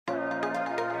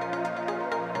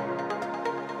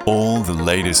All the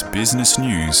latest business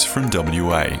news from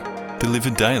WA,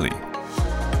 delivered daily.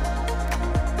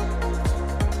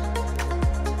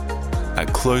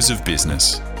 At close of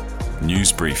business,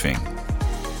 news briefing.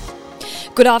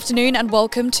 Good afternoon and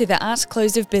welcome to the At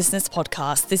Close of Business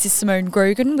podcast. This is Simone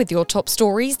Grogan with your top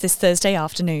stories this Thursday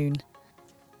afternoon.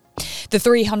 The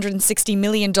 $360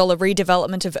 million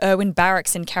redevelopment of Irwin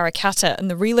Barracks in Karrakatta and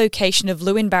the relocation of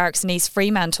Lewin Barracks in East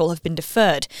Fremantle have been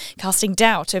deferred, casting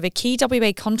doubt over key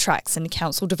WA contracts and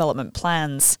council development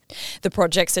plans. The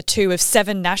projects are two of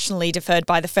 7 nationally deferred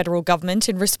by the federal government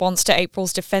in response to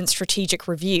April's Defence Strategic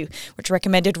Review, which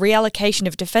recommended reallocation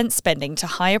of defence spending to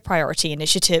higher priority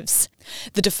initiatives.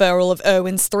 The deferral of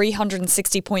Irwin's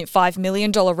 $360.5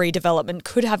 million redevelopment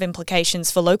could have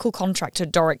implications for local contractor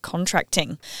Doric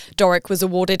Contracting. Doric was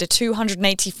awarded a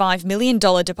 $285 million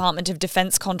Department of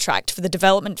Defence contract for the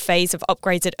development phase of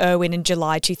upgrades at Irwin in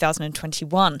July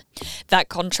 2021. That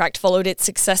contract followed its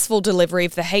successful delivery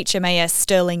of the HMAS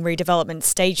Stirling redevelopment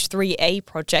Stage 3A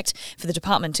project for the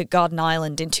department at Garden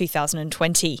Island in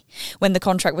 2020. When the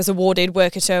contract was awarded,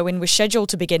 work at Irwin was scheduled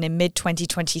to begin in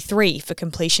mid-2023 for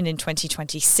completion in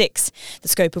 2026. The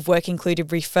scope of work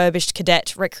included refurbished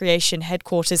cadet, recreation,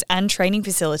 headquarters and training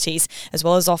facilities, as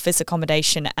well as office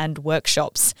accommodation and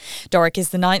workshops. Doric is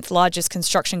the 9th largest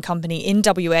construction company in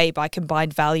WA by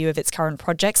combined value of its current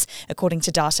projects, according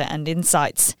to Data and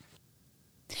Insights.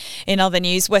 In other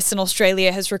news, Western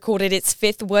Australia has recorded its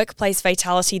 5th workplace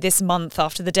fatality this month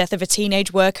after the death of a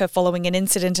teenage worker following an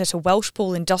incident at a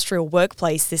Welshpool industrial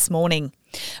workplace this morning.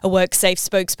 A WorkSafe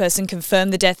spokesperson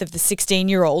confirmed the death of the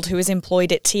 16-year-old who was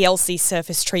employed at TLC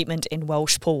Surface Treatment in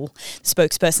Welshpool. The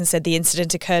spokesperson said the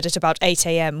incident occurred at about 8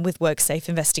 a.m, with WorkSafe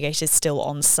investigators still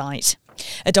on site.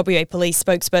 A WA police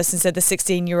spokesperson said the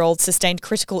 16-year-old sustained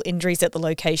critical injuries at the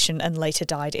location and later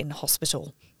died in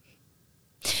hospital.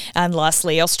 And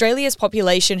lastly, Australia's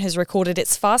population has recorded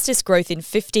its fastest growth in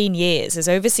 15 years as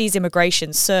overseas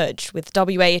immigration surged, with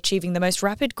WA achieving the most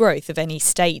rapid growth of any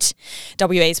state.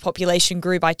 WA's population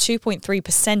grew by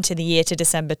 2.3% in the year to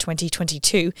December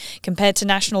 2022, compared to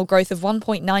national growth of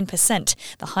 1.9%,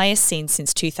 the highest seen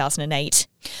since 2008.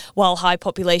 While high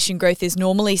population growth is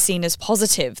normally seen as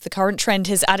positive, the current trend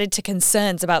has added to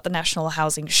concerns about the national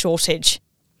housing shortage.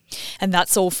 And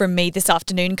that's all from me this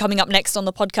afternoon. Coming up next on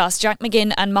the podcast, Jack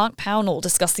McGinn and Mark Pownall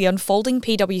discuss the unfolding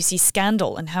PwC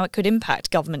scandal and how it could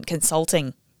impact government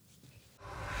consulting.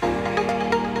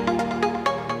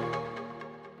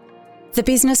 The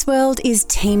business world is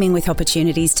teeming with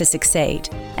opportunities to succeed,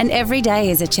 and every day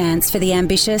is a chance for the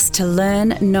ambitious to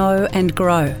learn, know and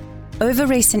grow. Over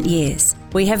recent years,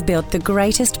 we have built the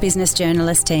greatest business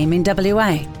journalist team in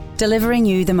WA, delivering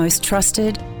you the most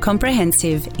trusted,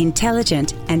 comprehensive,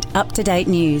 intelligent and up-to-date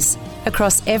news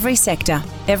across every sector,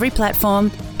 every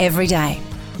platform, every day.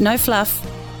 No fluff,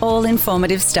 all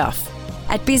informative stuff.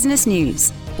 At Business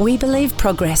News, we believe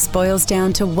progress boils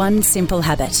down to one simple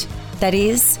habit. That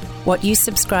is, what you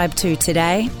subscribe to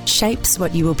today shapes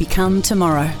what you will become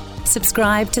tomorrow.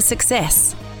 Subscribe to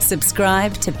success.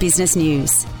 Subscribe to Business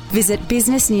News. Visit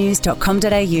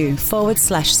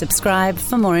businessnews.com.au/subscribe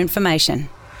for more information.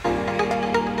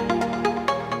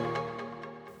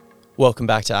 Welcome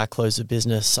back to Our Close of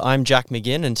Business. I'm Jack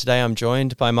McGinn and today I'm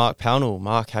joined by Mark Pownall.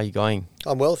 Mark, how are you going?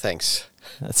 I'm well, thanks.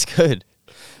 That's good.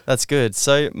 That's good.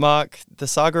 So, Mark, the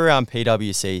saga around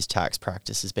PwC's tax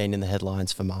practice has been in the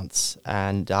headlines for months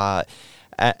and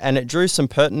it drew some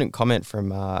pertinent comment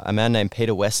from a man named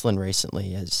Peter Westland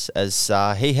recently as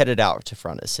he headed out to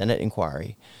front a Senate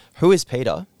inquiry. Who is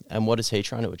Peter and what is he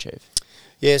trying to achieve?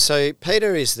 Yeah, so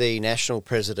Peter is the national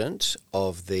president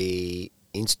of the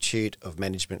Institute of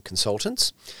Management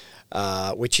Consultants,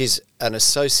 which is an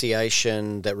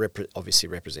association that obviously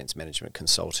represents management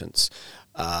consultants.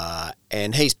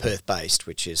 And he's Perth-based,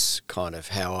 which is kind of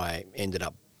how I ended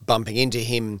up bumping into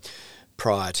him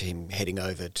prior to him heading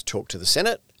over to talk to the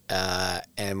Senate.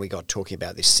 And we got talking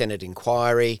about this Senate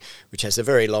inquiry, which has a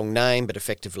very long name, but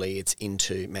effectively it's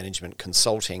into management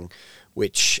consulting,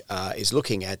 which is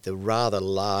looking at the rather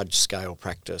large-scale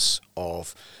practice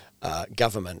of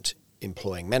government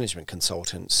employing management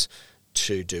consultants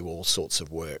to do all sorts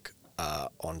of work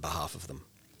on behalf of them.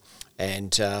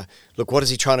 And look, what is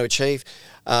he trying to achieve?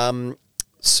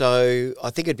 So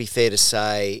I think it'd be fair to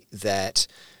say that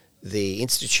the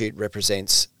Institute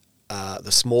represents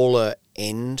the smaller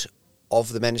end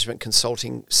of the management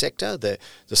consulting sector, the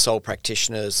sole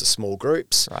practitioners, the small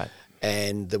groups, right,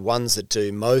 and the ones that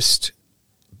do most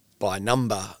by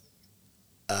number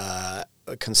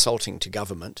consulting to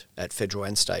government at federal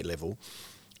and state level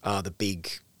are the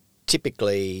big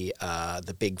typically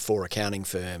the big four accounting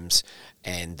firms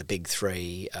and the big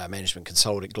three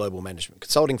global management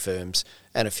consulting firms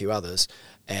and a few others,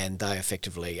 and they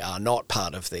effectively are not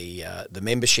part of the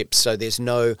membership. So there's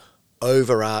no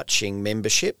overarching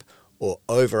membership or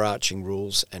overarching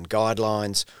rules and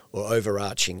guidelines or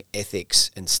overarching ethics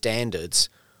and standards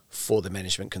for the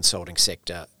management consulting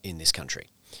sector in this country.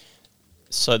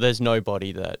 So there's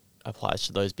nobody that applies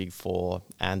to those big four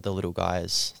and the little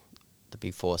guys, the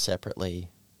big four separately?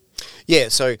 Yeah,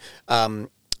 so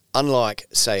unlike,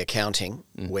 say, accounting,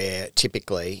 where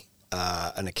typically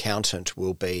an accountant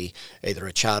will be either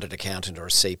a chartered accountant or a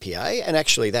CPA, and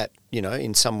actually that,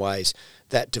 in some ways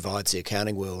that divides the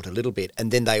accounting world a little bit,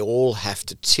 and then they all have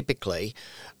to typically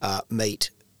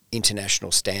meet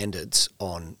international standards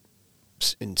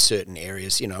in certain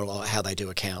areas, like how they do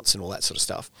accounts and all that sort of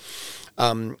stuff.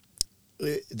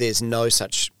 There's no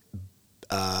such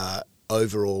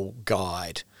overall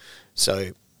guide.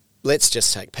 So let's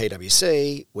just take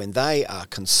PwC. When they are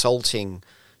consulting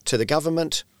to the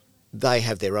government, they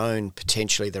have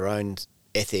potentially their own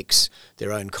ethics,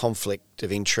 their own conflict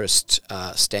of interest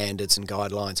standards and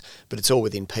guidelines, but it's all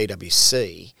within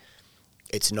PwC.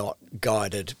 It's not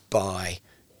guided by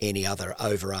any other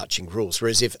overarching rules.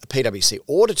 Whereas if a PwC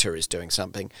auditor is doing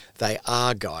something, they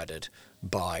are guided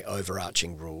by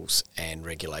overarching rules and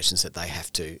regulations that they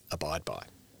have to abide by.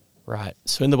 Right.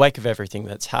 So in the wake of everything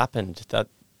that's happened, that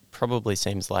probably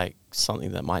seems like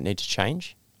something that might need to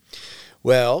change?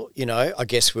 Well, I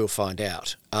guess we'll find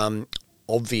out.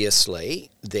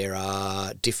 Obviously, there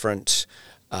are different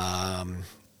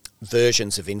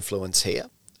versions of influence here.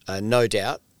 No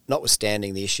doubt,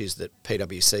 notwithstanding the issues that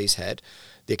PwC's had,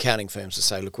 the accounting firms will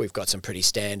say, look, we've got some pretty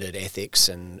standard ethics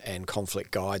and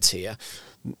conflict guides here.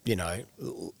 They're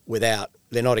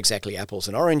not exactly apples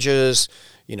and oranges,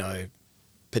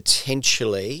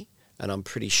 potentially, and I'm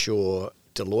pretty sure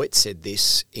Deloitte said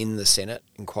this in the Senate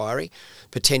inquiry,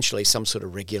 potentially some sort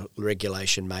of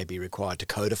regulation may be required to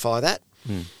codify that.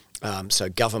 So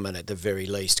government at the very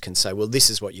least can say, well, this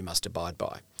is what you must abide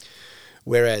by.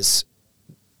 Whereas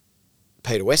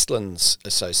Peter Westland's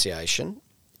association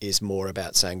is more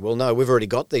about saying, well, no, we've already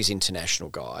got these international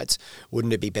guides.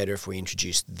 Wouldn't it be better if we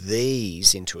introduced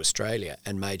these into Australia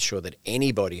and made sure that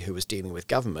anybody who was dealing with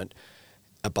government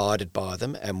abided by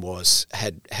them and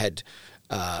had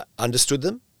understood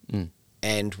them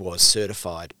and was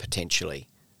certified potentially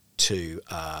to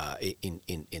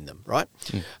in them, right?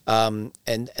 And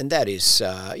that is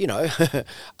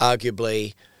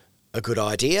arguably a good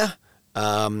idea,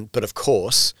 but of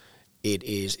course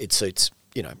it suits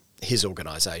his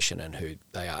organisation and who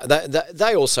they are.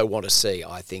 They also want to see,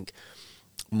 I think,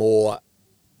 more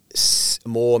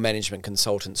management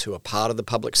consultants who are part of the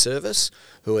public service,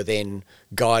 who are then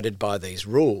guided by these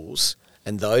rules,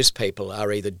 and those people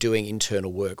are either doing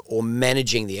internal work or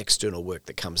managing the external work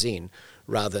that comes in,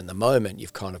 rather than the moment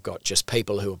you've kind of got just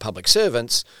people who are public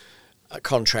servants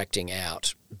contracting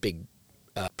out big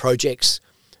projects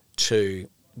to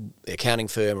the accounting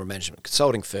firm or management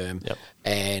consulting firm,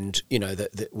 and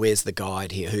where's the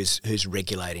guide here? Who's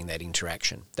regulating that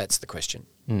interaction? That's the question.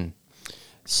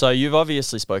 So you've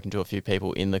obviously spoken to a few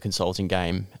people in the consulting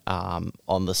game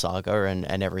on the saga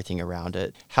and everything around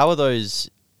it. How are those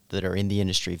that are in the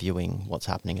industry viewing what's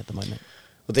happening at the moment?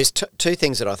 Well, there's two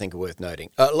things that I think are worth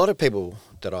noting. A lot of people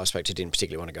that I spoke to didn't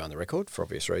particularly want to go on the record for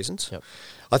obvious reasons. Yep.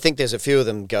 I think there's a few of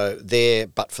them go there,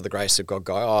 but for the grace of God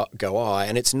go I.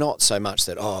 And it's not so much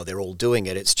that, they're all doing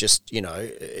it. It's just,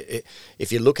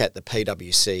 if you look at the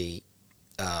PwC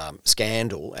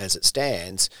scandal as it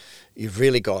stands, you've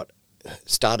really got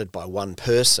started by one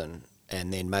person,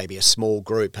 and then maybe a small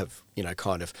group have,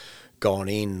 kind of gone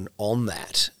in on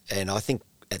that. And I think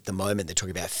at the moment they're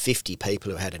talking about 50 people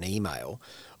who had an email,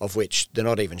 of which they're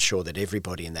not even sure that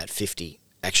everybody in that 50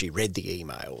 actually read the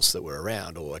emails that were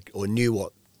around or knew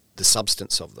what the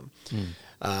substance of them.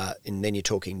 And then you're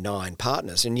talking 9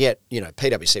 partners, and yet,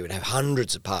 PwC would have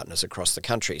hundreds of partners across the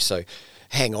country. So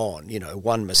hang on,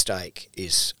 one mistake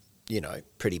is,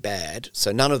 pretty bad.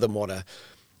 So none of them want to,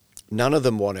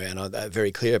 and I'm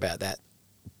very clear about that,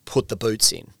 put the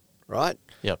boots in, right?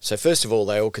 Yep. So first of all,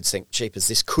 they all could think, jeepers,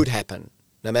 this could happen.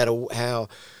 No matter how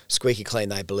squeaky clean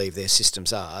they believe their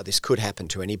systems are, this could happen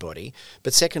to anybody.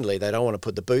 But secondly, they don't want to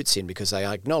put the boots in because they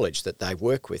acknowledge that they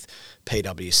work with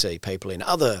PwC people in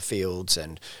other fields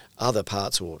and other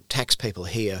parts, or tax people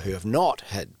here who have not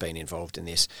been involved in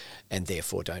this, and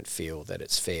therefore don't feel that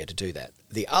it's fair to do that.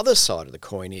 The other side of the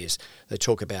coin is they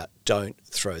talk about don't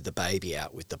throw the baby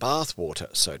out with the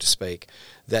bathwater, so to speak,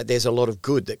 that there's a lot of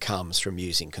good that comes from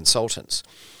using consultants.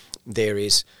 There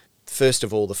is first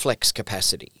of all, the flex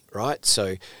capacity, right?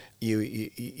 So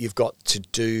you've got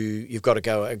to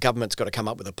go, a government's got to come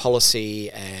up with a policy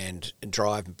and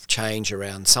drive change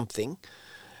around something.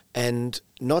 And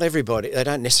not everybody, they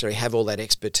don't necessarily have all that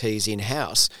expertise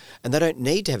in-house, and they don't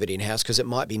need to have it in-house because it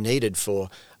might be needed for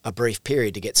a brief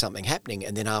period to get something happening,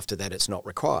 and then after that it's not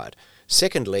required.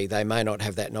 Secondly, they may not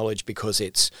have that knowledge because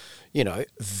it's,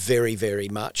 very, very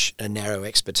much a narrow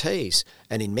expertise,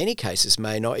 and in many cases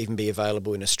may not even be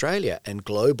available in Australia, and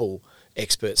global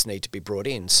experts need to be brought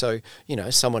in. So,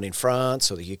 someone in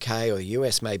France or the UK or the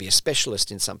US may be a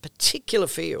specialist in some particular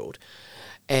field,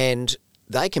 and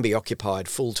they can be occupied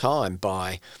full-time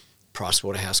by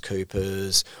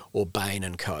PricewaterhouseCoopers or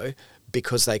Bain & Co.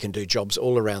 because they can do jobs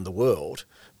all around the world,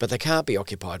 but they can't be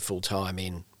occupied full-time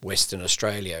in Western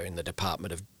Australia in the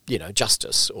Department of,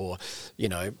 Justice or,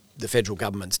 the federal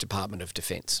government's Department of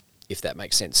Defence, if that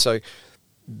makes sense. So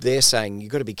they're saying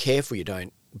you've got to be careful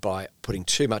by putting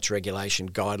too much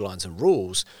regulation, guidelines and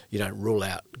rules, you don't rule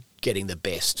out getting the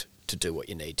best to do what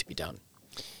you need to be done.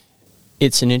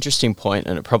 It's an interesting point,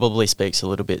 and it probably speaks a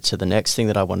little bit to the next thing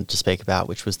that I wanted to speak about,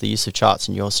 which was the use of charts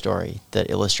in your story that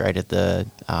illustrated the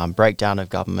breakdown of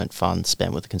government funds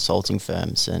spent with consulting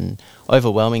firms, and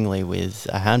overwhelmingly with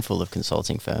a handful of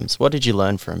consulting firms. What did you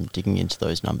learn from digging into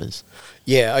those numbers?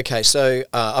 Yeah, okay, so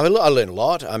I learned a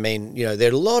lot. I mean, there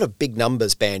are a lot of big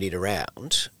numbers bandied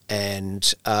around,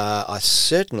 and I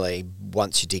certainly,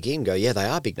 once you dig in, go, yeah, they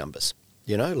are big numbers.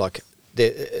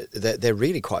 They're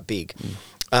really quite big.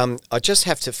 I just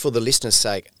have to, for the listeners'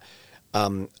 sake,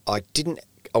 I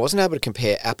wasn't able to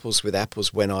compare apples with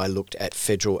apples when I looked at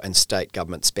federal and state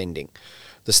government spending.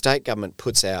 The state government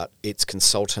puts out its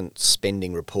consultant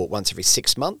spending report once every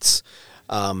 6 months,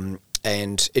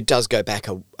 and it does go back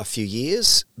a few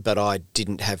years, but I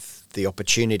didn't have the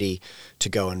opportunity to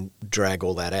go and drag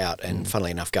all that out, and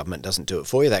funnily enough, government doesn't do it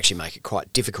for you. They actually make it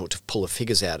quite difficult to pull the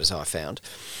figures out, as I found.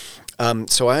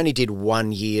 So I only did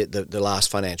 1 year, the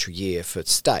last financial year for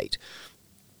state.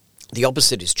 The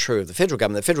opposite is true of the federal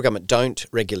government. The federal government don't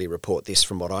regularly report this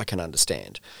from what I can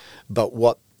understand. But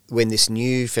when this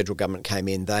new federal government came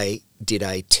in, they did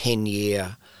a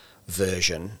 10-year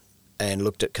version and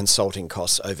looked at consulting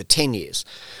costs over 10 years.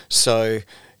 So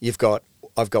I've got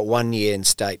 1 year in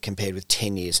state compared with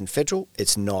 10 years in federal.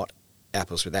 It's not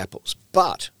apples with apples.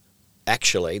 But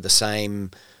actually the same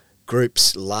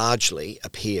groups largely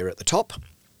appear at the top,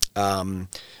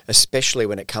 especially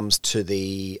when it comes to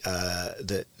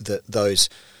those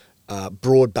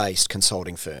broad-based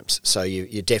consulting firms. So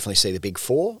you definitely see the big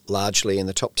four largely in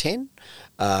the top 10,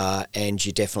 and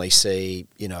you definitely see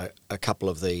a couple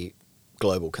of the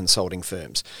global consulting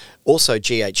firms. Also,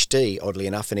 GHD, oddly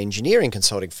enough, an engineering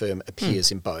consulting firm,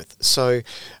 appears in both. So,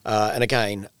 and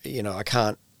again, I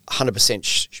can't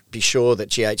 100% be sure that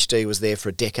GHD was there for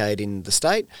a decade in the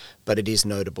state, but it is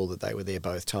notable that they were there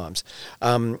both times.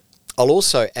 I'll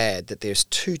also add that there's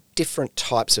two different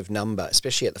types of number,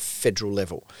 especially at the federal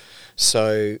level.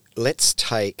 So let's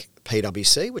take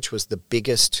PwC, which was the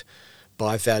biggest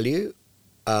by value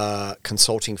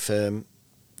consulting firm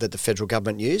that the federal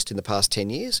government used in the past 10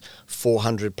 years,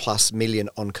 400 plus million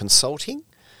on consulting.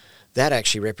 That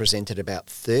actually represented about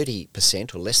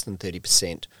 30% or less than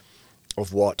 30%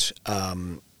 of what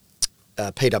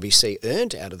PwC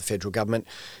earned out of the federal government,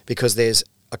 because there's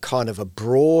a kind of a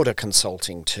broader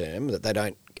consulting term that they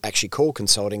don't actually call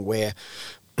consulting, where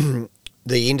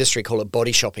the industry call it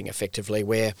body shopping effectively,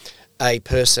 where a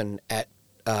person at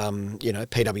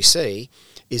PwC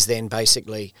is then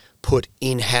basically put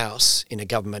in-house in a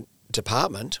government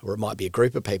department, or it might be a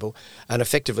group of people, and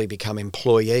effectively become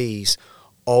employees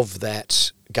of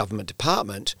that government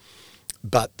department,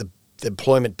 but the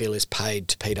employment bill is paid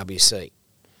to PwC.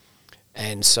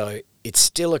 And so it's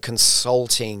still a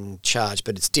consulting charge,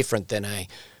 but it's different than a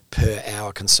per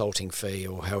hour consulting fee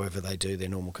or however they do their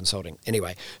normal consulting.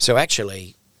 Anyway, so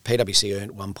actually PwC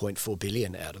earned $1.4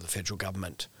 billion out of the federal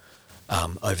government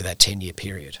over that 10-year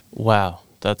period. Wow,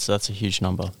 that's a huge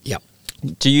number. Yep.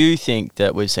 Do you think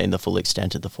that we've seen the full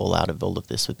extent of the fallout of all of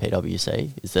this with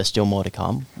PwC? Is there still more to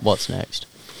come? What's next?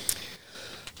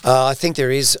 I think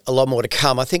there is a lot more to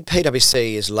come. I think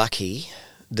PwC is lucky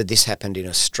that this happened in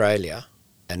Australia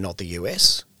and not the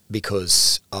US,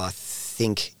 because I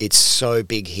think it's so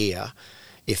big here.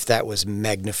 If that was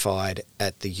magnified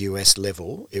at the US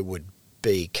level, it would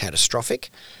be catastrophic.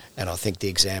 And I think the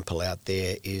example out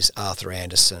there is Arthur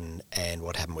Andersen and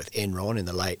what happened with Enron in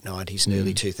the late 90s and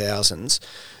early 2000s.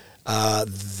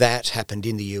 That happened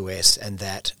in the US, and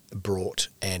that brought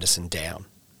Andersen down.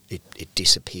 It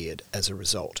disappeared as a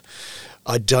result.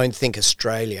 I don't think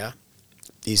Australia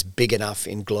is big enough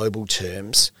in global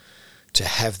terms to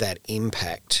have that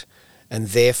impact And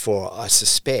therefore, I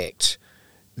suspect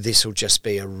this will just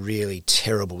be a really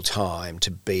terrible time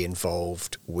to be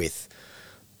involved with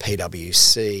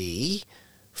PwC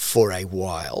for a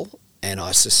while. And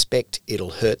I suspect it'll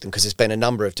hurt them because there's been a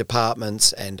number of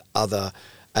departments and other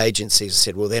agencies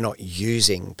said, well, they're not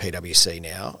using PwC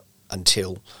now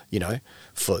until,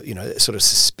 for, sort of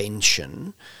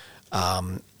suspension.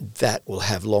 That will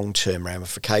have long-term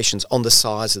ramifications on the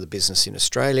size of the business in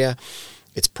Australia,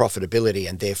 its profitability,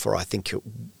 and therefore I think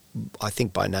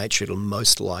by nature it'll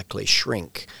most likely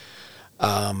shrink.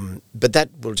 But that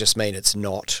will just mean it's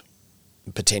not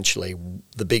potentially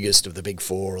the biggest of the big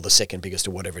four or the second biggest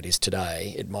or whatever it is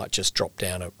today. It might just drop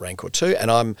down a rank or two, and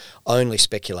I'm only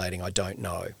speculating. I don't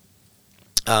know.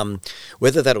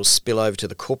 Whether that'll spill over to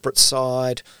the corporate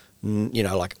side,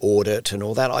 like audit and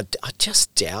all that, I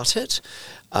just doubt it.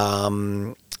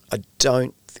 I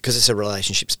don't, because it's a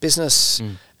relationships business,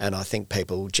 and I think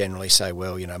people generally say,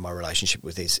 well, my relationship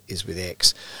with this is with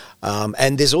X.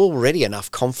 And there's already enough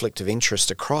conflict of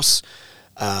interest across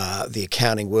the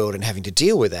accounting world and having to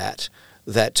deal with that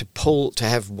to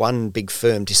have one big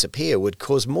firm disappear would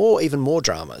cause even more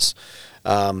dramas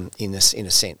in a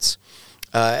sense.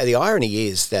 The irony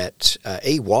is that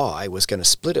EY was going to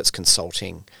split its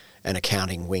consulting and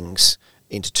accounting wings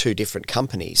into two different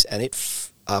companies, and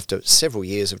after several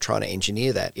years of trying to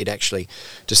engineer that, it actually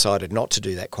decided not to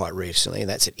do that quite recently, and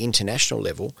that's at international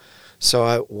level. So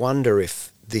I wonder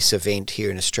if this event here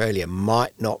in Australia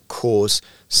might not cause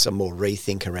some more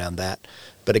rethink around that.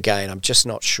 But again, I'm just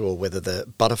not sure whether the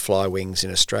butterfly wings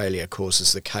in Australia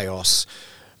causes the chaos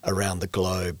around the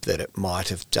globe that it might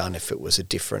have done if it was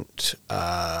if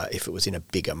it was in a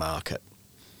bigger market.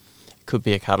 Could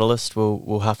be a catalyst.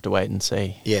 We'll have to wait and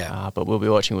see. Yeah. But we'll be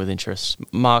watching with interest.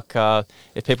 Mark,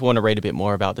 if people want to read a bit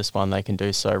more about this one, they can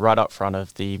do so right up front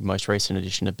of the most recent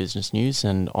edition of Business News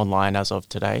and online as of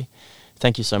today.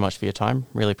 Thank you so much for your time.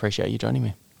 Really appreciate you joining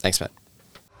me. Thanks, Matt.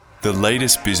 The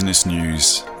latest business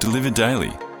news delivered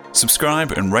daily.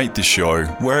 Subscribe and rate the show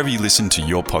wherever you listen to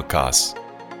your podcasts.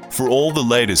 For all the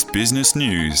latest business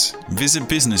news, visit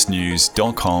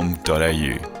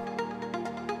businessnews.com.au.